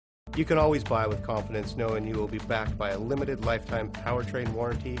You can always buy with confidence knowing you will be backed by a limited lifetime powertrain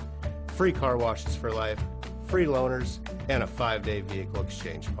warranty, free car washes for life, free loaners, and a 5-day vehicle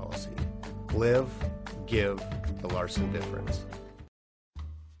exchange policy. Live, give the Larson difference.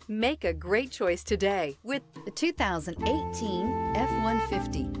 Make a great choice today with the 2018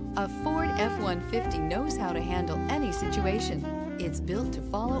 F-150. A Ford F-150 knows how to handle any situation. It's built to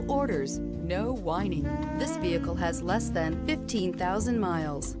follow orders, no whining. This vehicle has less than 15,000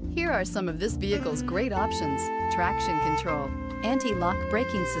 miles. Here are some of this vehicle's great options: traction control, anti-lock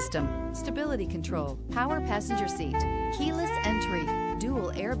braking system, stability control, power passenger seat, keyless entry,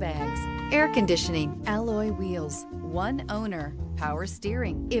 dual airbags, air conditioning, alloy wheels, one owner, power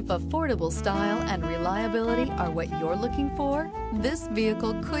steering. If affordable style and reliability are what you're looking for, this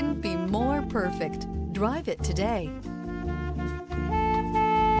vehicle couldn't be more perfect. Drive it today.